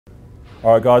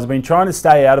All right, guys, I've been trying to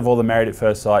stay out of all the Married at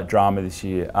First Sight drama this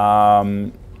year.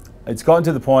 It's gotten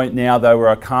to the point now, though, where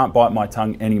I can't bite my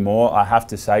tongue anymore. I have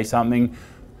to say something.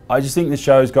 I just think the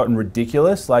show's gotten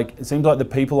ridiculous. Like, it seems like the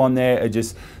people on there are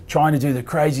just trying to do the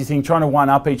crazy thing, trying to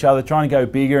one-up each other, trying to go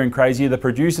bigger and crazier. The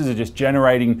producers are just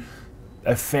generating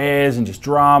affairs and just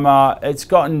drama. It's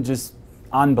gotten just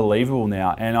unbelievable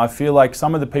now. And I feel like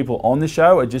some of the people on the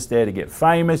show are just there to get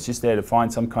famous, just there to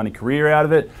find some kind of career out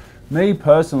of it. Me,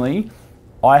 personally,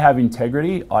 I have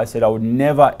integrity. I said I would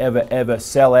never, ever, ever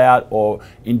sell out or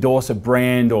endorse a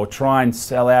brand or try and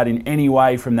sell out in any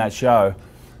way from that show.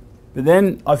 But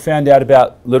then I found out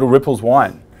about Little Ripples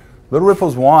wine. Little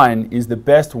Ripples wine is the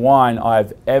best wine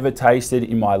I've ever tasted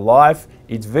in my life.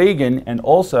 It's vegan, and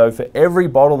also for every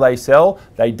bottle they sell,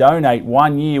 they donate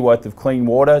 1 year worth of clean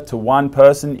water to one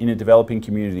person in a developing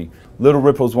community. Little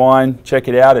Ripples wine, check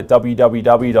it out at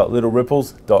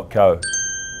www.littleripples.co.